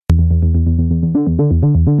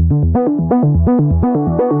Welcome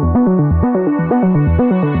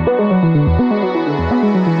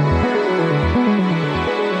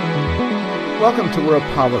to World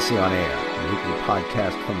Policy on Air, a weekly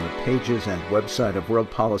podcast from the pages and website of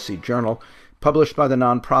World Policy Journal, published by the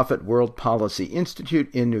nonprofit World Policy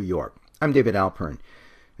Institute in New York. I'm David Alpern.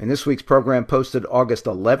 In this week's program, posted August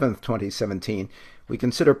 11th, 2017, we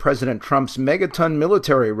consider President Trump's megaton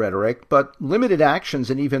military rhetoric, but limited actions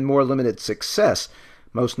and even more limited success,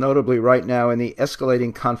 most notably right now in the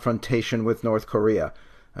escalating confrontation with North Korea.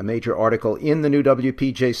 A major article in the new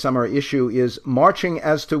WPJ summer issue is Marching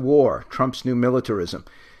as to War, Trump's New Militarism.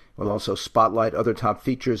 We'll also spotlight other top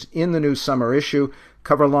features in the new summer issue,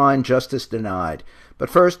 cover line Justice Denied. But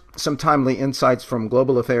first, some timely insights from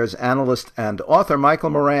global affairs analyst and author Michael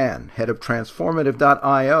Moran, head of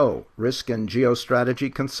Transformative.io, risk and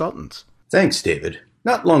geostrategy consultants. Thanks, David.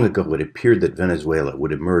 Not long ago, it appeared that Venezuela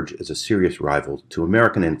would emerge as a serious rival to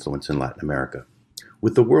American influence in Latin America.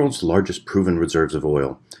 With the world's largest proven reserves of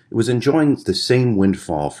oil, it was enjoying the same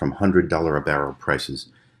windfall from $100 a barrel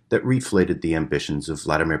prices that reflated the ambitions of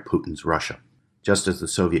Vladimir Putin's Russia. Just as the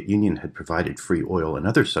Soviet Union had provided free oil and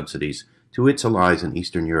other subsidies to its allies in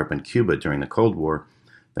Eastern Europe and Cuba during the Cold War,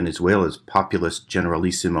 Venezuela's populist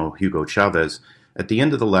Generalissimo Hugo Chavez, at the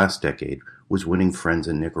end of the last decade, was winning friends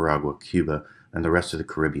in Nicaragua, Cuba, and the rest of the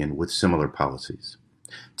Caribbean with similar policies.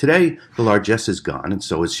 Today, the largesse is gone, and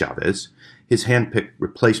so is Chavez. His hand-picked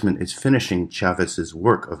replacement is finishing Chavez's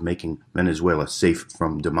work of making Venezuela safe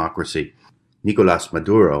from democracy. Nicolás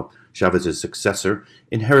Maduro, Chavez's successor,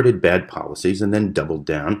 inherited bad policies and then doubled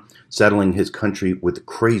down, saddling his country with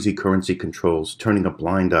crazy currency controls, turning a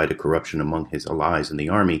blind eye to corruption among his allies in the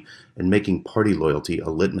army, and making party loyalty a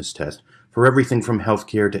litmus test for everything from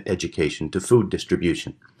healthcare to education to food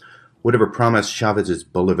distribution. Whatever promise Chavez's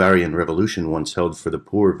Bolivarian revolution once held for the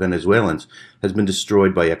poor Venezuelans has been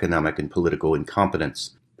destroyed by economic and political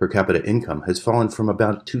incompetence. Per capita income has fallen from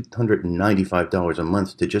about $295 a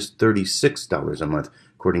month to just $36 a month,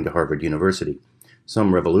 according to Harvard University.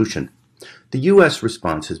 Some revolution. The U.S.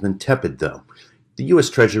 response has been tepid, though. The U.S.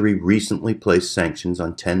 Treasury recently placed sanctions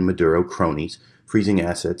on 10 Maduro cronies, freezing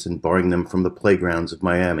assets and barring them from the playgrounds of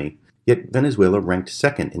Miami. Yet Venezuela ranked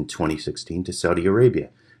second in 2016 to Saudi Arabia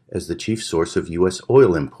as the chief source of U.S.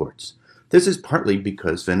 oil imports. This is partly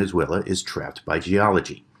because Venezuela is trapped by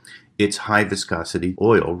geology. Its high-viscosity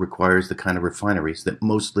oil requires the kind of refineries that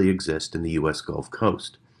mostly exist in the U.S. Gulf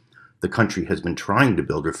Coast. The country has been trying to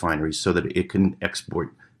build refineries so that it can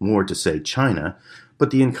export more to, say, China, but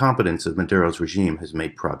the incompetence of Maduro's regime has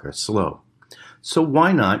made progress slow. So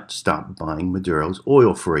why not stop buying Maduro's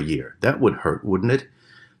oil for a year? That would hurt, wouldn't it?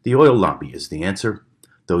 The oil lobby is the answer.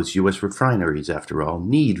 Those U.S. refineries, after all,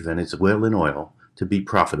 need Venezuelan oil to be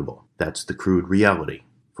profitable. That's the crude reality.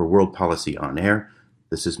 For World Policy on Air,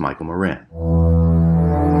 this is Michael Moran.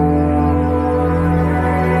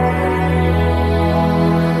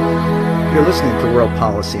 You're listening to World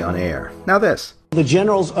Policy on Air. Now this. The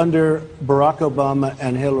generals under Barack Obama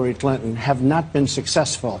and Hillary Clinton have not been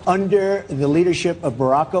successful. Under the leadership of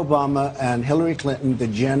Barack Obama and Hillary Clinton, the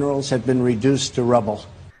generals have been reduced to rubble.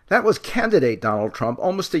 That was candidate Donald Trump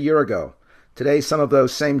almost a year ago. Today, some of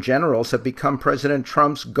those same generals have become President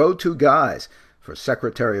Trump's go-to guys for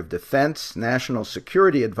Secretary of Defense, National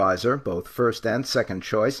Security Advisor, both first and second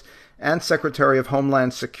choice, and Secretary of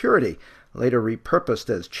Homeland Security, later repurposed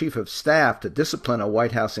as Chief of Staff to discipline a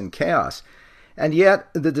White House in chaos. And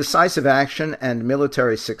yet, the decisive action and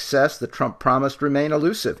military success that Trump promised remain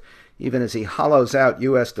elusive, even as he hollows out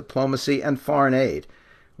U.S. diplomacy and foreign aid.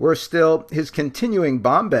 Worse still, his continuing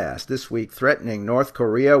bombast this week threatening North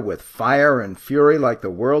Korea with fire and fury like the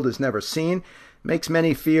world has never seen makes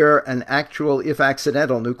many fear an actual, if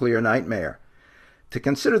accidental, nuclear nightmare. To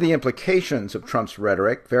consider the implications of Trump's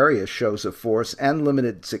rhetoric, various shows of force, and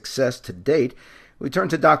limited success to date, we turn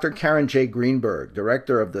to Dr. Karen J. Greenberg,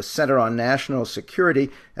 director of the Center on National Security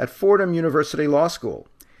at Fordham University Law School.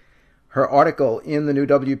 Her article in the new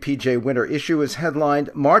WPJ winter issue is headlined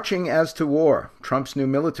Marching as to War, Trump's New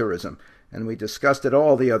Militarism, and we discussed it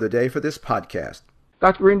all the other day for this podcast.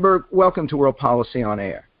 Dr. Greenberg, welcome to World Policy on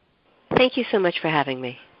Air. Thank you so much for having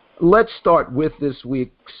me. Let's start with this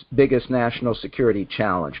week's biggest national security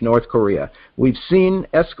challenge, North Korea. We've seen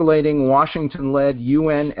escalating Washington-led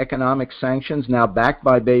UN economic sanctions, now backed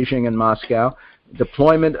by Beijing and Moscow,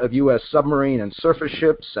 deployment of U.S. submarine and surface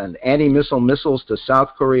ships and anti-missile missiles to South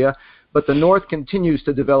Korea. But the North continues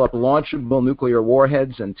to develop launchable nuclear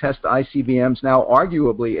warheads and test ICBMs, now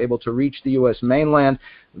arguably able to reach the U.S. mainland,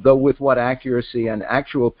 though with what accuracy and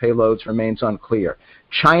actual payloads remains unclear.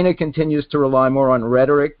 China continues to rely more on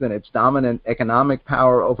rhetoric than its dominant economic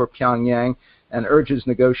power over Pyongyang, and urges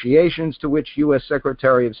negotiations, to which U.S.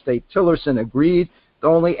 Secretary of State Tillerson agreed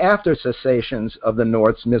only after cessations of the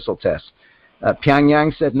North's missile tests.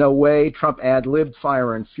 Pyongyang said no way. Trump ad-libbed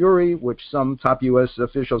fire and fury, which some top U.S.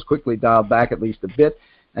 officials quickly dialed back at least a bit,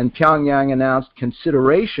 and Pyongyang announced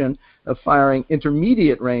consideration of firing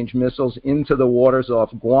intermediate-range missiles into the waters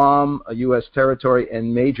off Guam, a U.S. territory,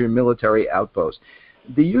 and major military outposts.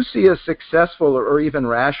 Do you see a successful or even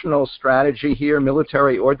rational strategy here,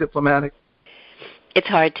 military or diplomatic? It's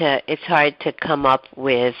hard to come up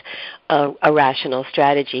with a rational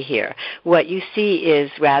strategy here. What you see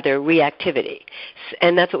is rather reactivity,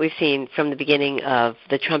 and that's what we've seen from the beginning of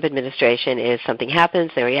the Trump administration. Is something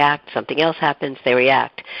happens, they react, something else happens, they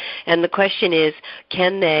react. And the question is,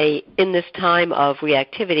 can they, in this time of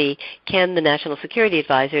reactivity, can the national security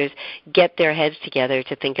advisors get their heads together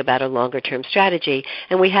to think about a longer-term strategy?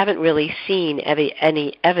 And we haven't really seen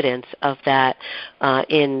any evidence of that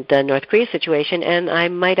in the North Korea situation, and I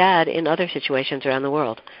might add in other situations around the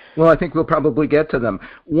world. Well, I think we'll probably get to them.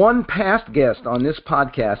 One past guest on this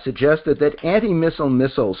podcast suggested that anti-missile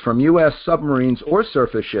missiles from U.S. submarines or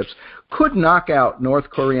surface ships could knock out North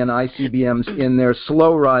Korean ICBMs in their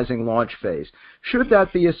slow-rising launch phase. Should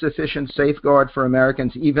that be a sufficient safeguard for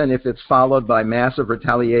Americans, even if it's followed by massive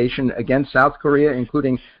retaliation against South Korea,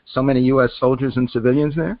 including so many U.S. soldiers and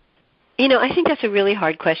civilians there? You know, I think that's a really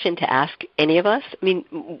hard question to ask any of us. I mean,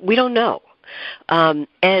 we don't know.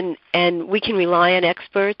 And we can rely on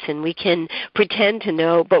experts and we can pretend to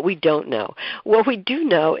know, but we don't know. What we do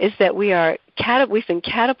know is that we've been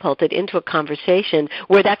catapulted into a conversation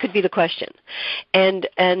where that could be the question. And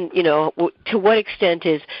you know, to what extent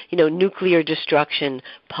is, you know, nuclear destruction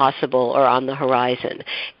possible or on the horizon?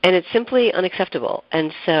 And it's simply unacceptable.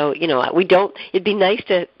 And so, you know, it'd be nice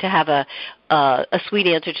to have a sweet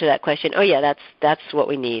answer to that question. Oh yeah, that's what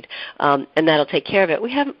we need, and that'll take care of it.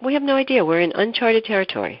 We have no idea. We're in uncharted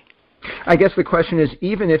territory. I guess the question is,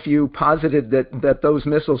 even if you posited that those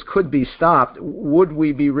missiles could be stopped, would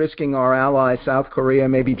we be risking our ally South Korea,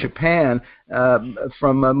 maybe Japan,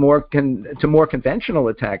 from more conventional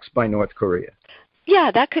attacks by North Korea? Yeah,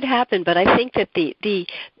 that could happen, but I think that the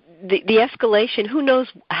escalation, who knows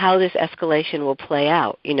how this escalation will play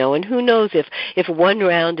out, you know, and who knows if one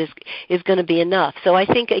round is going to be enough. So I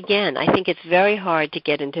think it's very hard to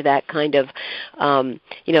get into that kind of,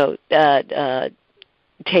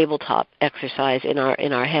 tabletop exercise in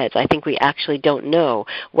our heads. I think we actually don't know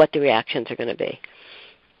what the reactions are going to be.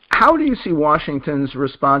 How do you see Washington's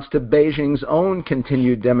response to Beijing's own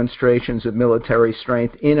continued demonstrations of military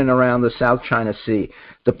strength in and around the South China Sea,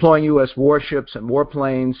 deploying U.S. warships and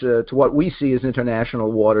warplanes to what we see as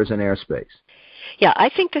international waters and airspace? Yeah, I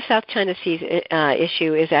think the South China Sea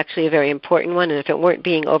issue is actually a very important one, and if it weren't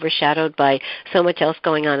being overshadowed by so much else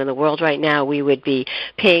going on in the world right now, we would be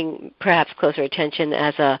paying perhaps closer attention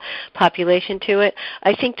as a population to it.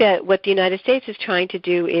 I think that what the United States is trying to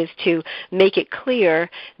do is to make it clear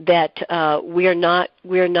that we're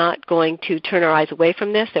not going to turn our eyes away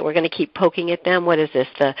from this, that we're going to keep poking at them. What is this,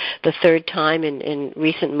 the third time in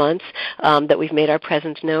recent months that we've made our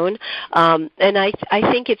presence known? And I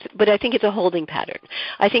think it's a holding pattern.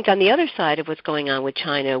 I think on the other side of what's going on with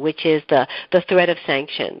China, which is the threat of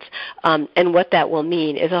sanctions, and what that will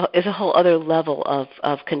mean is a whole other level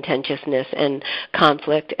of contentiousness and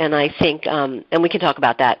conflict. And I think, and we can talk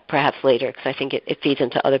about that perhaps later, because I think it feeds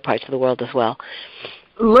into other parts of the world as well.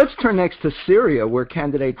 Let's turn next to Syria, where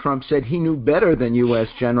candidate Trump said he knew better than U.S.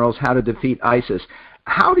 generals how to defeat ISIS.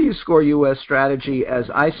 How do you score U.S. strategy as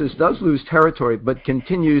ISIS does lose territory but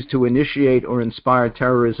continues to initiate or inspire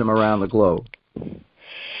terrorism around the globe?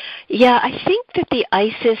 Yeah, I think that the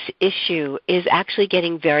ISIS issue is actually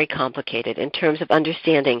getting very complicated in terms of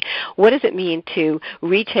understanding what does it mean to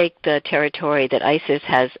retake the territory that ISIS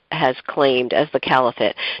has claimed as the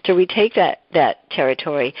caliphate, to retake that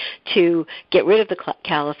territory, to get rid of the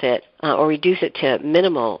caliphate or reduce it to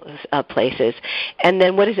minimal places, and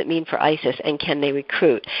then what does it mean for ISIS, and can they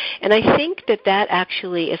recruit? And I think that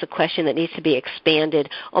actually is a question that needs to be expanded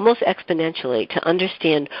almost exponentially to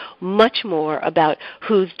understand much more about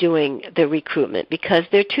who's doing the recruitment, because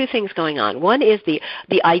there are two things going on. One is the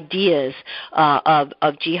ideas of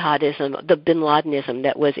jihadism, the bin Ladenism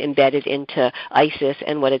that was embedded into ISIS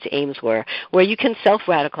and what its aims were, where you can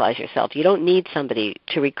self-radicalize yourself. You don't need somebody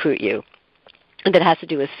to recruit you. and that has to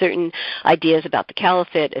do with certain ideas about the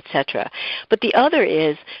caliphate, etc. But the other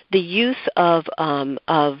is the use of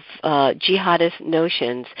jihadist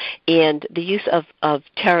notions and the use of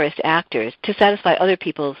terrorist actors to satisfy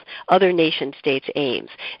other nation states' aims.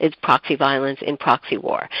 It's proxy violence and proxy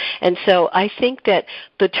war. And so I think that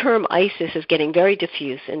the term ISIS is getting very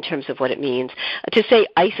diffuse in terms of what it means. To say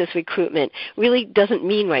ISIS recruitment really doesn't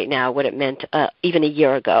mean right now what it meant even a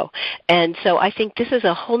year ago. And so I think this is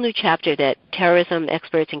a whole new chapter that terrorism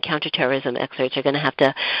experts and counterterrorism experts are going to have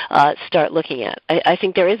to start looking at. I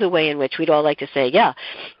think there is a way in which we'd all like to say, yeah,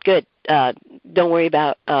 good, don't worry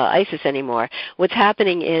about ISIS anymore. What's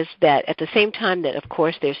happening is that at the same time that, of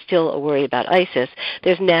course, there's still a worry about ISIS,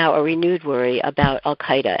 there's now a renewed worry about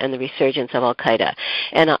al-Qaeda and the resurgence of al-Qaeda.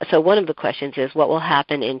 And so one of the questions is what will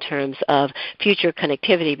happen in terms of future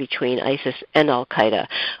connectivity between ISIS and al-Qaeda.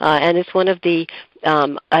 And it's one of the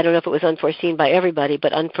I don't know if it was unforeseen by everybody,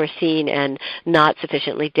 but unforeseen and not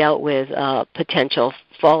sufficiently dealt with potential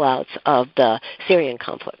fallouts of the Syrian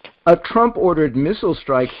conflict. A Trump-ordered missile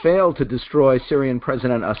strike failed to destroy Syrian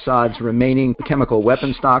President Assad's remaining chemical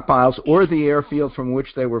weapon stockpiles or the airfield from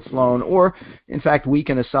which they were flown, or, in fact,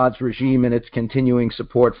 weaken Assad's regime and its continuing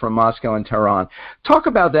support from Moscow and Tehran. Talk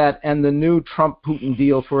about that and the new Trump-Putin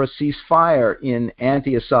deal for a ceasefire in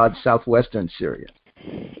anti-Assad southwestern Syria.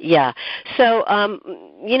 Yeah. So,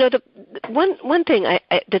 the one thing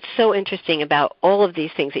that's so interesting about all of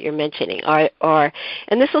these things that you're mentioning are,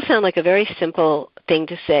 and this will sound like a very simple thing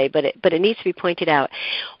to say, but it needs to be pointed out.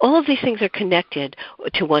 All of these things are connected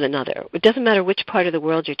to one another. It doesn't matter which part of the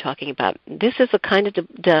world you're talking about. This is the kind of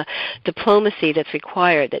diplomacy that's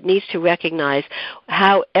required, that needs to recognize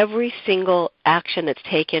how every single action that's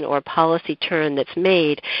taken or policy turn that's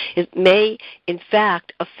made may, in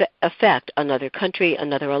fact, affect another country,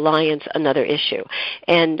 another alliance, another issue.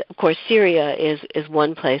 And, of course, Syria is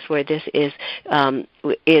one place where this is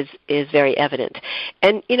very evident.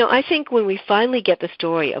 And, I think when we finally get the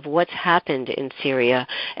story of what's happened in Syria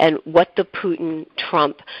and what the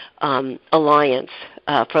Putin-Trump alliance,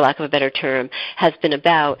 for lack of a better term, has been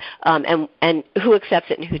about, and who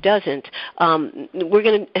accepts it and who doesn't, we're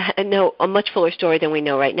going to know a much fuller story than we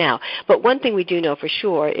know right now. But one thing we do know for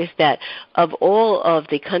sure is that of all of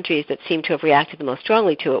the countries that seem to have reacted the most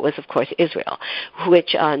strongly to it was, of course, Israel,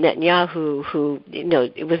 which Netanyahu, who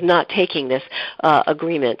was not taking this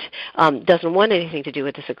agreement, doesn't want anything to do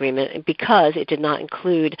with this agreement because it did not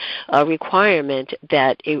include a requirement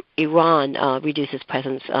that Iran reduce its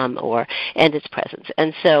presence or end its presence.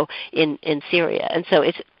 And so in Syria. And so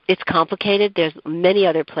it's complicated. There's many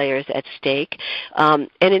other players at stake. And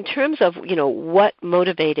in terms of, what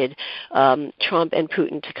motivated Trump and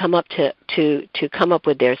Putin to come up to come up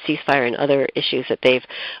with their ceasefire and other issues that they've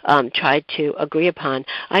tried to agree upon,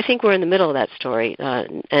 I think we're in the middle of that story.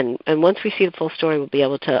 And once we see the full story, we'll be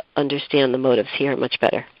able to understand the motives here much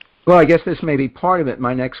better. Well, I guess this may be part of it.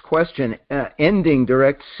 My next question, ending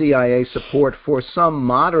direct CIA support for some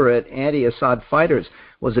moderate anti-Assad fighters.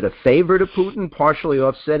 Was it a favor to Putin, partially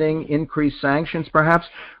offsetting increased sanctions perhaps,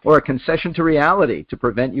 or a concession to reality to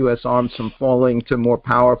prevent U.S. arms from falling to more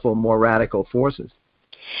powerful, more radical forces?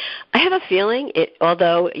 I have a feeling,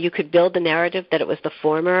 although you could build the narrative that it was the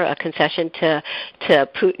former, a concession to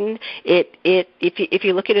Putin, if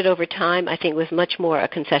you look at it over time, I think it was much more a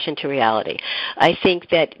concession to reality. I think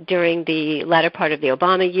that during the latter part of the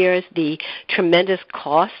Obama years, the tremendous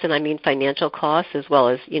costs, and I mean financial costs as well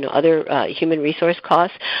as other human resource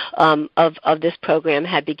costs of this program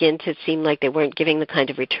had begun to seem like they weren't giving the kind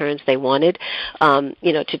of returns they wanted,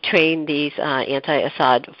 to train these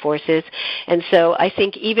anti-Assad forces, and so I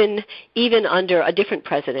think even under a different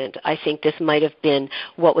president, I think this might have been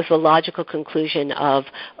what was the logical conclusion of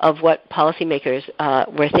what policymakers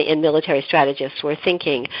and military strategists were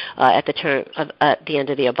thinking at the end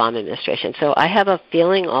of the Obama administration. So I have a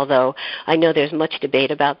feeling, although I know there's much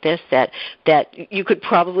debate about this, that you could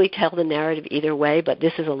probably tell the narrative either way, but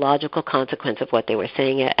this is a logical consequence of what they were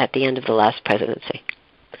saying at the end of the last presidency.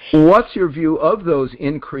 What's your view of those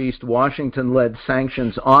increased Washington-led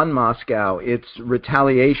sanctions on Moscow, its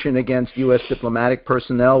retaliation against U.S. diplomatic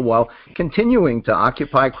personnel while continuing to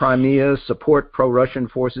occupy Crimea, support pro-Russian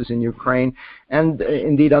forces in Ukraine, and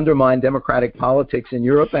indeed undermine democratic politics in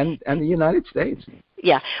Europe and the United States?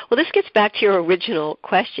 Yeah. Well, this gets back to your original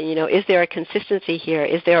question. Is there a consistency here?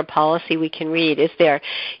 Is there a policy we can read? Is there,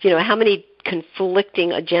 how many conflicting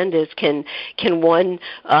agendas can one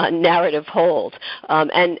narrative hold?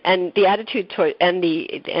 And the attitude toward and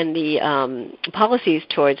the policies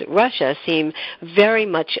towards Russia seem very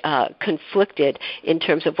much conflicted in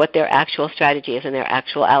terms of what their actual strategy is and their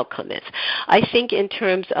actual outcome is. I think in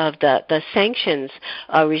terms of the sanctions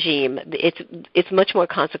regime, it's much more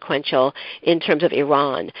consequential in terms of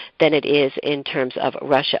Iran than it is in terms of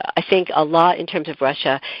Russia. I think a lot in terms of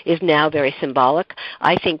Russia is now very symbolic.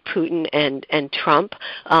 I think Putin and Trump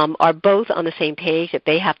are both on the same page that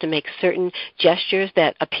they have to make certain gestures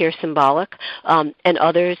that appear symbolic and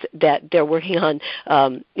others that they're working on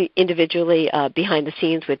individually behind the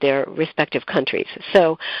scenes with their respective countries.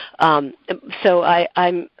 So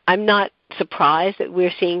I'm not surprised that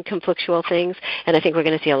we're seeing conflictual things, and I think we're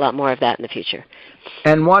going to see a lot more of that in the future.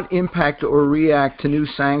 And what impact or react to new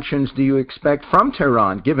sanctions do you expect from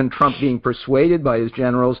Tehran, given Trump being persuaded by his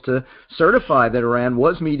generals to certify that Iran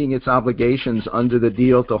was meeting its obligations under the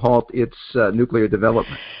deal to halt its nuclear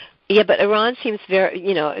development? Yeah, but Iran seems very,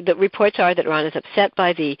 the reports are that Iran is upset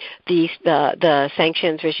by the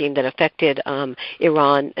sanctions regime that affected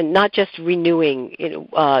Iran, and not just renewing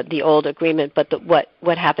the old agreement, but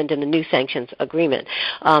what happened in the new sanctions agreement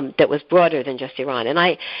that was broader than just Iran. And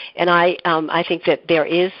I think that there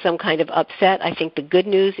is some kind of upset. I think the good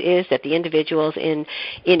news is that the individuals in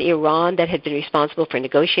Iran that had been responsible for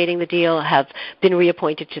negotiating the deal have been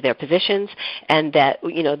reappointed to their positions, and that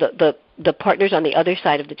the partners on the other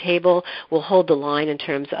side of the table will hold the line in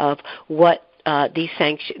terms of what this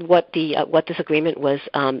agreement was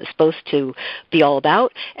supposed to be all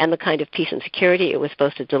about, and the kind of peace and security it was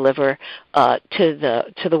supposed to deliver to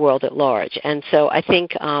the world at large. And so I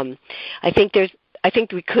think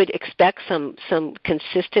we could expect some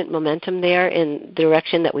consistent momentum there in the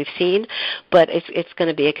direction that we've seen, but it's going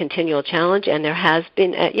to be a continual challenge, and there has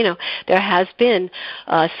been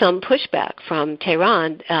some pushback from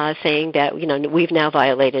Tehran saying that the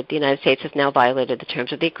United States has now violated the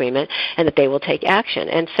terms of the agreement, and that they will take action.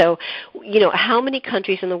 And so, how many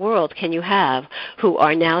countries in the world can you have who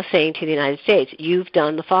are now saying to the United States, "You've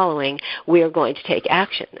done the following, we are going to take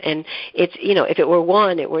action"? And it's if it were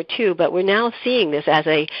one, it were two, but we're now seeing this as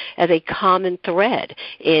a common thread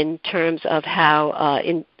in terms of how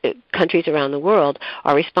countries around the world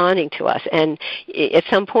are responding to us. And at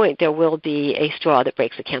some point there will be a straw that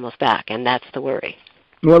breaks the camel's back, and that's the worry.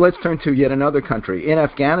 Well, let's turn to yet another country. In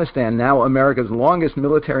Afghanistan, now America's longest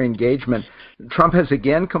military engagement, Trump has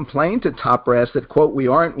again complained to top brass that, quote, "we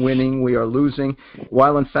aren't winning, we are losing,"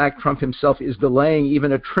 while in fact Trump himself is delaying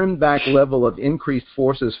even a trimmed-back level of increased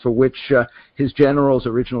forces for which his generals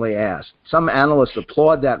originally asked. Some analysts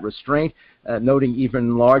applaud that restraint, noting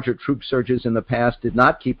even larger troop surges in the past did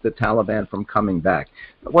not keep the Taliban from coming back.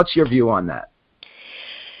 What's your view on that?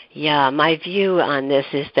 Yeah, my view on this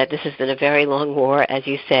is that this has been a very long war, as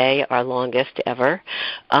you say, our longest ever.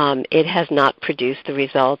 It has not produced the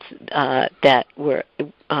results that were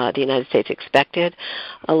the United States expected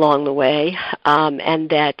along the way, and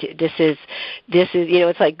that this is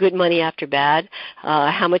it's like good money after bad.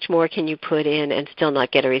 How much more can you put in and still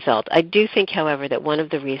not get a result? I do think, however, that one of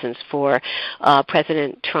the reasons for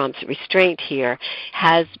President Trump's restraint here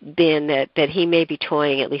has been that he may be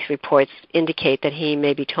toying, at least reports indicate that he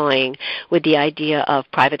may be toying with the idea of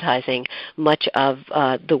privatizing much of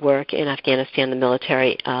the work in Afghanistan, the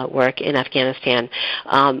military work in Afghanistan,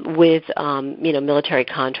 with military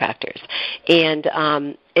contractors, and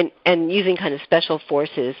using kind of special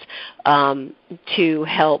forces to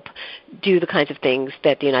help do the kinds of things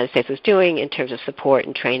that the United States was doing in terms of support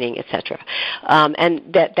and training, etc. And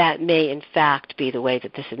that may, in fact, be the way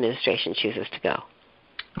that this administration chooses to go.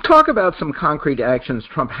 Talk about some concrete actions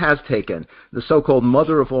Trump has taken. The so-called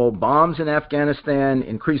mother of all bombs in Afghanistan,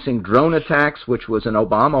 increasing drone attacks, which was an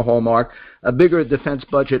Obama hallmark, a bigger defense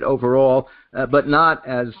budget overall, but not,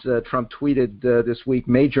 as Trump tweeted this week,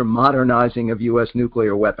 major modernizing of U.S.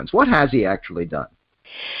 nuclear weapons. What has he actually done?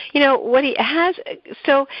 What he has.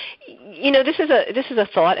 So, this is a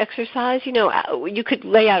thought exercise. You could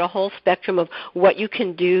lay out a whole spectrum of what you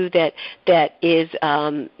can do that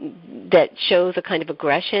shows a kind of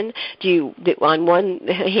aggression. On one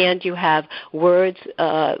hand, you have words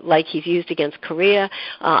like he's used against Korea.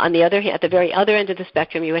 On the other hand, at the very other end of the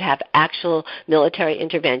spectrum, you would have actual military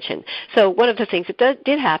intervention. So, one of the things that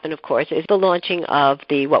did happen, of course, is the launching of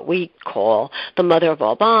what we call the mother of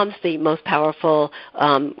all bombs, the most powerful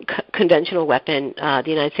conventional weapon the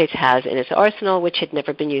United States has in its arsenal, which had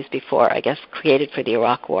never been used before, I guess, created for the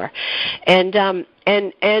Iraq War. And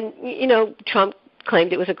Trump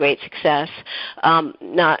claimed it was a great success.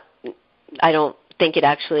 I don't think it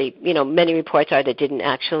actually, many reports are that didn't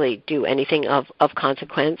actually do anything of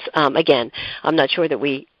consequence. Again, I'm not sure that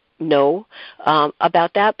we know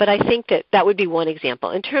about that, but I think that would be one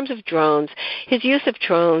example. In terms of drones, his use of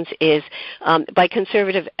drones is, by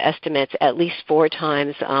conservative estimates, at least 4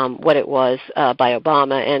 times what it was by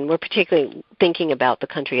Obama, and we're particularly thinking about the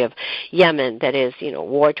country of Yemen that is,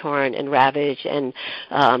 war-torn and ravaged and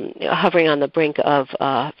hovering on the brink of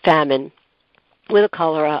famine with a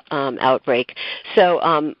cholera outbreak.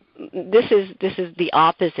 So this is the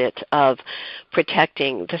opposite of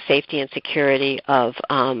protecting the safety and security of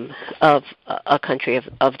a country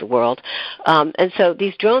of the world. And so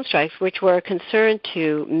these drone strikes, which were a concern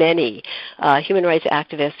to many human rights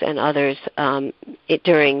activists and others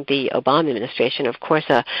during the Obama administration, of course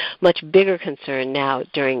a much bigger concern now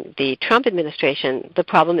during the Trump administration. The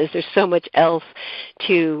problem is there's so much else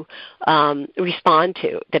to respond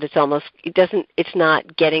to that it's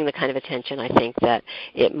not getting the kind of attention I think that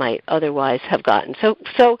it might otherwise have gotten. So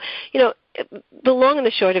the long and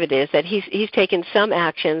the short of it is that he's taken some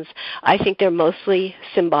actions. I think they're mostly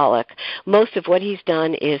symbolic. Most of what he's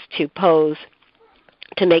done is to pose,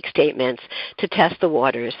 to make statements, to test the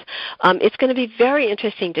waters. It's going to be very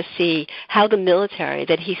interesting to see how the military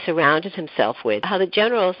that he surrounded himself with, how the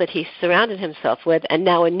generals that he surrounded himself with, and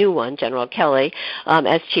now a new one, General Kelly,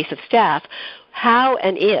 as chief of staff, how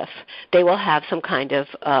and if they will have some kind of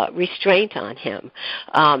restraint on him,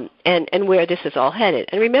 and where this is all headed.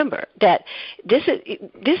 And remember that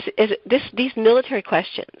these military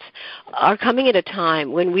questions are coming at a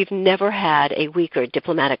time when we've never had a weaker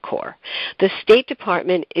diplomatic corps. The State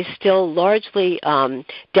Department is still largely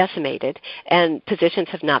decimated, and positions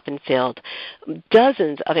have not been filled.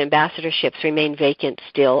 Dozens of ambassadorships remain vacant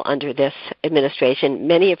still under this administration,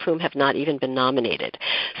 many of whom have not even been nominated.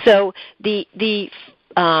 So the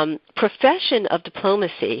profession of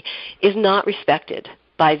diplomacy is not respected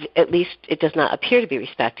by, at least it does not appear to be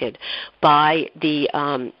respected by the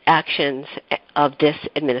actions of this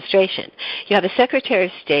administration. You have a Secretary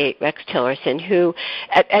of State, Rex Tillerson, who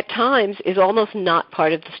at times is almost not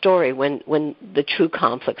part of the story when the true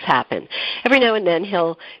conflicts happen. Every now and then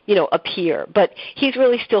he'll, appear, but he's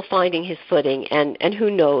really still finding his footing, and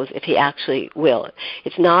who knows if he actually will.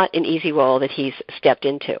 It's not an easy role that he's stepped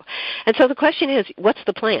into. And so the question is, what's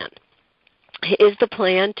the plan? Is the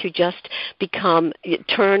plan to just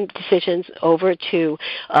turn decisions over to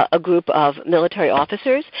a group of military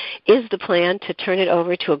officers? Is the plan to turn it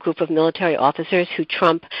over to a group of military officers who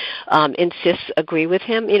Trump insists agree with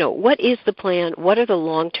him? What is the plan? What are the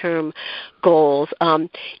long-term goals?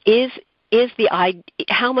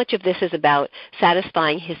 How much of this is about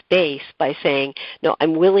satisfying his base by saying, no,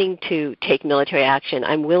 I'm willing to take military action,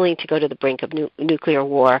 I'm willing to go to the brink of nuclear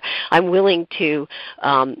war, I'm willing to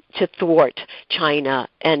thwart China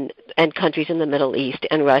and countries in the Middle East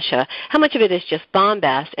and Russia? How much of it is just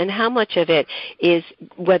bombast, and how much of it is,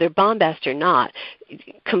 whether bombast or not,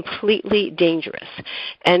 completely dangerous?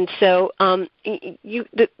 And so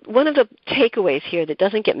one of the takeaways here that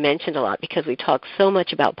doesn't get mentioned a lot, because we talk so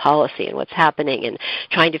much about policy and what's happening and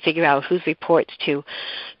trying to figure out whose reports to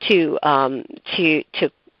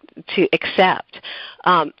accept.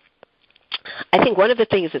 I think one of the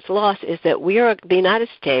things that's lost is that the United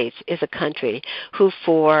States is a country who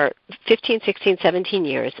for 15, 16, 17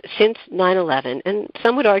 years, since 9/11, and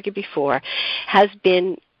some would argue before, has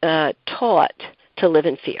been taught to live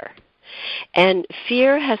in fear. And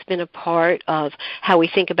fear has been a part of how we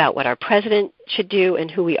think about what our president should do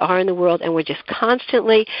and who we are in the world, and we're just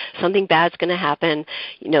constantly, something bad's going to happen,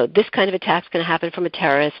 this kind of attack's going to happen from a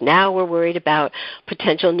terrorist. Now we're worried about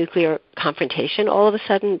potential nuclear confrontation. All of a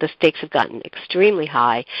sudden, the stakes have gotten extremely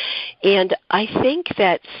high. And I think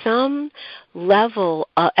that some level,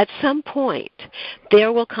 at some point,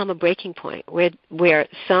 there will come a breaking point where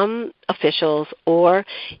some officials or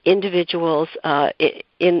individuals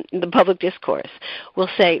in the public discourse will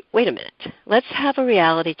say, wait a minute, let's have a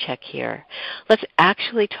reality check here. Let's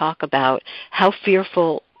actually talk about how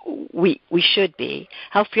fearful we should be,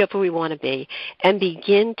 how fearful we want to be, and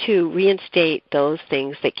begin to reinstate those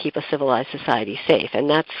things that keep a civilized society safe. And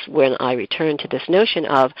that's when I return to this notion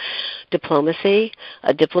of diplomacy,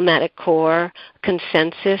 a diplomatic corps,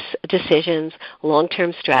 consensus decisions,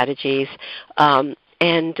 long-term strategies. But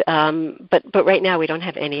right now we don't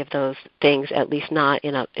have any of those things, at least not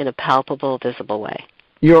in a palpable, visible way.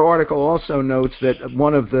 Your article also notes that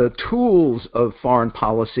one of the tools of foreign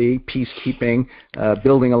policy, peacekeeping,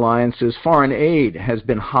 building alliances, foreign aid, has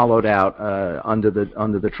been hollowed out under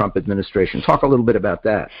the Trump administration. Talk a little bit about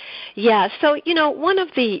that. Yeah, so one of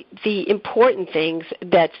the important things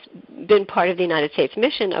that's been part of the United States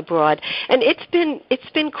mission abroad, and it's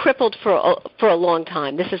been crippled for a long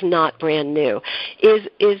time. This is not brand new. Is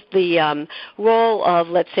the role of,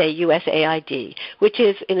 let's say, USAID, which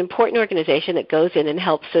is an important organization that goes in and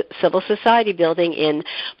helps civil society building in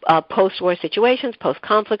post-war situations,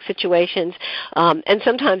 post-conflict situations, and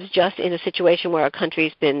sometimes just in a situation where a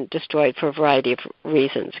country's been destroyed for a variety of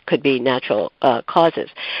reasons. Could be natural causes.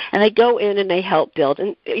 And they go in and they help build.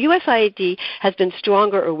 And USAID has been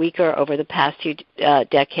stronger or weaker over the past few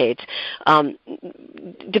decades,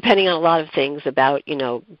 depending on a lot of things about,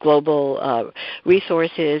 global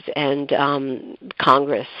resources and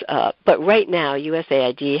Congress. But right now,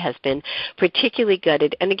 USAID has been particularly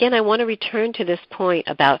gutted. And again, I want to return to this point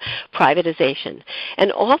about privatization.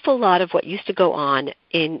 An awful lot of what used to go on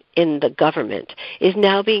in the government is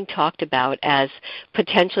now being talked about as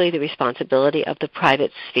potentially the responsibility of the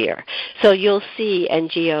private sphere. So you'll see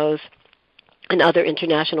NGOs and other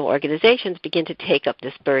international organizations begin to take up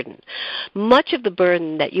this burden. Much of the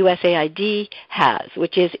burden that USAID has,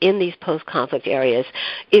 which is in these post-conflict areas,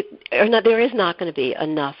 there is not going to be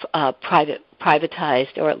enough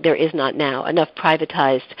privatized, or there is not now enough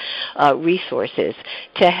privatized resources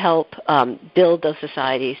to help build those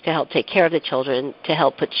societies, to help take care of the children, to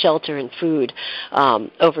help put shelter and food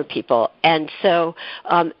over people. And so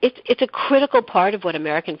it's a critical part of what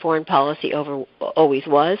American foreign policy always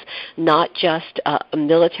was, not just a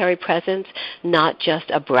military presence, not just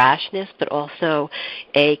a brashness, but also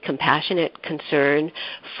a compassionate concern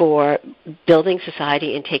for building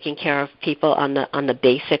society and taking care of people on the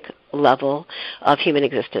basic level of human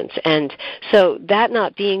existence. And so that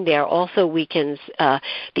not being there also weakens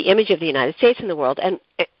the image of the United States in the world,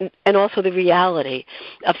 and also the reality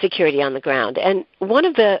of security on the ground. And one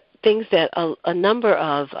of the things that a number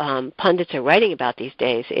of pundits are writing about these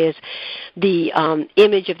days is the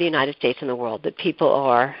image of the United States in the world, that people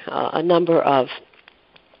are, a number of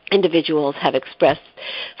individuals have expressed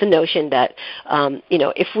the notion that,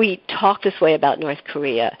 if we talk this way about North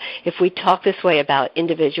Korea, if we talk this way about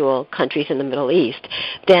individual countries in the Middle East,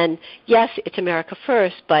 then yes, it's America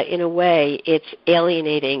first, but in a way it's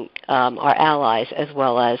alienating our allies as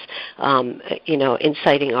well as,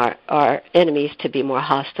 inciting our enemies to be more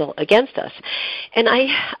hostile against us. And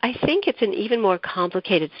I think it's an even more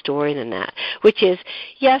complicated story than that, which is,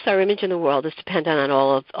 yes, our image in the world is dependent on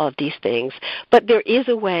all of these things, but there is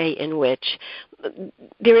a way in which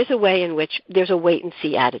there's a wait and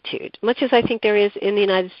see attitude, much as I think there is in the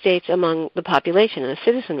United States among the population and the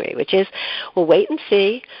citizenry, which is, well, wait and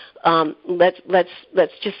see. Let's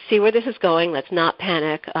just see where this is going. Let's not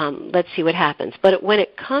panic. Let's see what happens. But when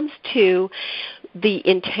it comes to the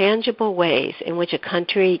intangible ways in which a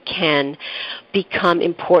country can become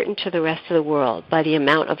important to the rest of the world by the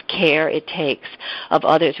amount of care it takes of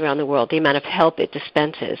others around the world, the amount of help it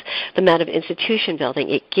dispenses, the amount of institution building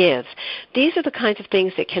it gives, these are the kinds of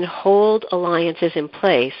things that can hold alliances in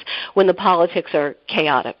place when the politics are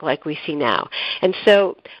chaotic like we see now. And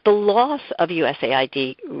so the loss of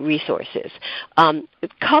USAID resources,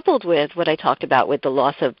 coupled with what I talked about with the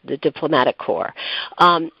loss of the diplomatic corps,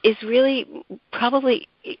 is really probably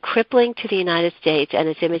crippling to the United States and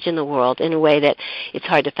its image in the world in a way that it's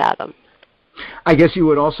hard to fathom. I guess you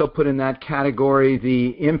would also put in that category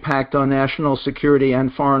the impact on national security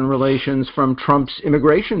and foreign relations from Trump's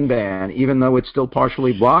immigration ban, even though it's still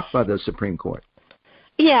partially blocked by the Supreme Court.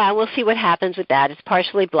 Yeah, we'll see what happens with that. It's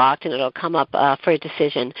partially blocked, and it'll come up for a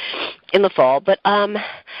decision in the fall. But,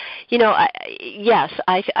 yes,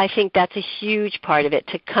 I think that's a huge part of it,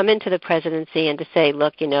 to come into the presidency and to say,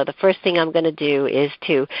 look, the first thing I'm going to do is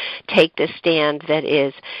to take this stand that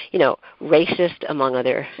is, racist, among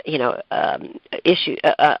other, issues,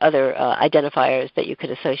 other identifiers that you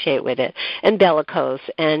could associate with it, and bellicose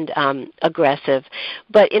and aggressive.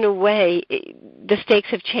 But in a way, the stakes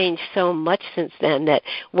have changed so much since then that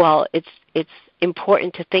while it's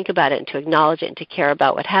important to think about it and to acknowledge it and to care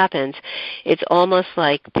about what happens, it's almost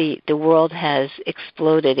like the world has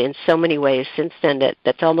exploded in so many ways since then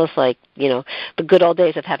that's almost like, the good old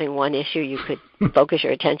days of having one issue you could focus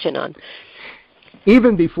your attention on.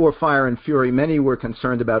 Even before Fire and Fury, many were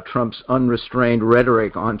concerned about Trump's unrestrained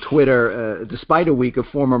rhetoric on Twitter, despite a week of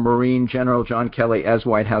former Marine General John Kelly as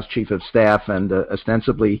White House Chief of Staff and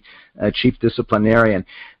ostensibly Chief Disciplinarian.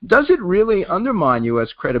 Does it really undermine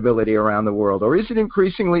U.S. credibility around the world, or is it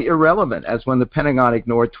increasingly irrelevant, as when the Pentagon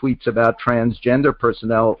ignored tweets about transgender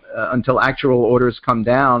personnel until actual orders come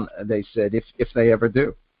down, they said, if they ever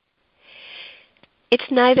do? It's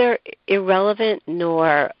neither irrelevant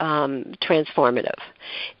nor transformative,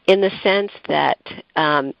 in the sense that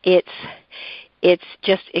it's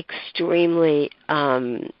just extremely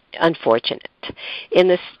unfortunate. In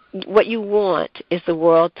what you want is the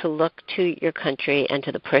world to look to your country and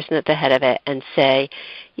to the person at the head of it and say,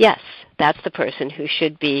 yes, that's the person who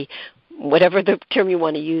should be, whatever the term you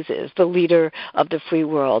want to use is, the leader of the free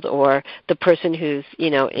world, or the person who's,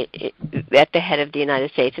 at the head of the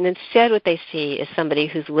United States. And instead what they see is somebody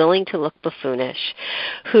who's willing to look buffoonish,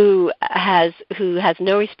 who has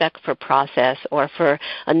no respect for process or for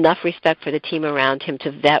enough respect for the team around him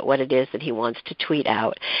to vet what it is that he wants to tweet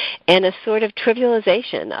out, and a sort of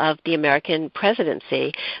trivialization of the American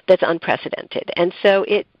presidency that's unprecedented. And so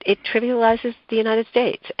it trivializes the United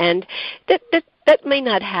States. And that may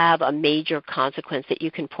not have a major consequence that you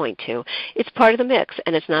can point to. It's part of the mix,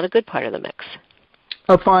 and it's not a good part of the mix.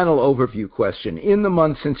 A final overview question. In the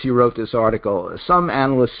months since you wrote this article, some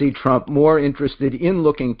analysts see Trump more interested in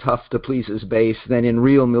looking tough to please his base than in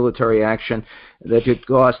real military action that could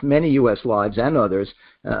cost many U.S. lives and others,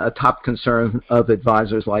 a top concern of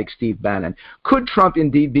advisors like Steve Bannon. Could Trump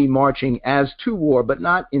indeed be marching as to war, but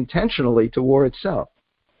not intentionally to war itself?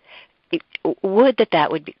 Would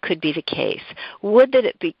that could be the case? Would that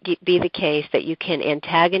it be the case that you can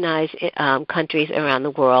antagonize countries around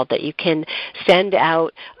the world, that you can send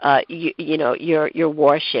out your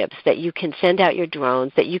warships, that you can send out your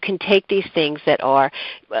drones, that you can take these things that are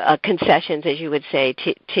concessions, as you would say,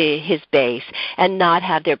 to his base and not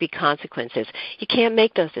have there be consequences? You can't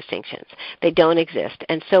make those distinctions. They don't exist.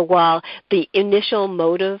 And so while the initial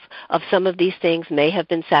motive of some of these things may have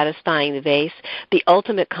been satisfying the base, the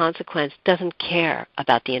ultimate consequence doesn't care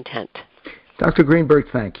about the intent. Dr. Greenberg,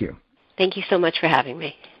 thank you. Thank you so much for having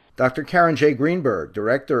me. Dr. Karen J. Greenberg,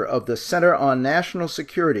 director of the Center on National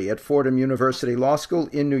Security at Fordham University Law School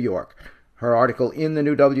in New York. Her article in the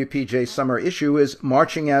new WPJ summer issue is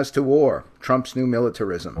Marching as to War, Trump's New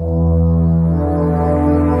Militarism.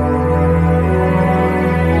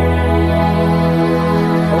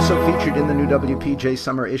 Also featured in the new WPJ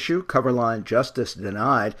summer issue, coverline Justice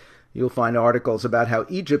Denied, you'll find articles about how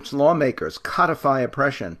Egypt's lawmakers codify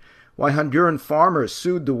oppression, why Honduran farmers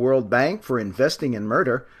sued the World Bank for investing in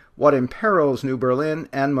murder, what imperils New Berlin,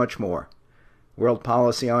 and much more. World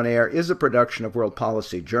Policy on Air is a production of World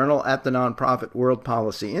Policy Journal at the nonprofit World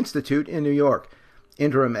Policy Institute in New York.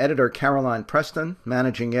 Interim editor Caroline Preston,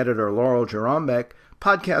 managing editor Laurel Jarombeck,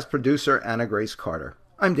 podcast producer Anna Grace Carter.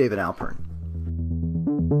 I'm David Alpern.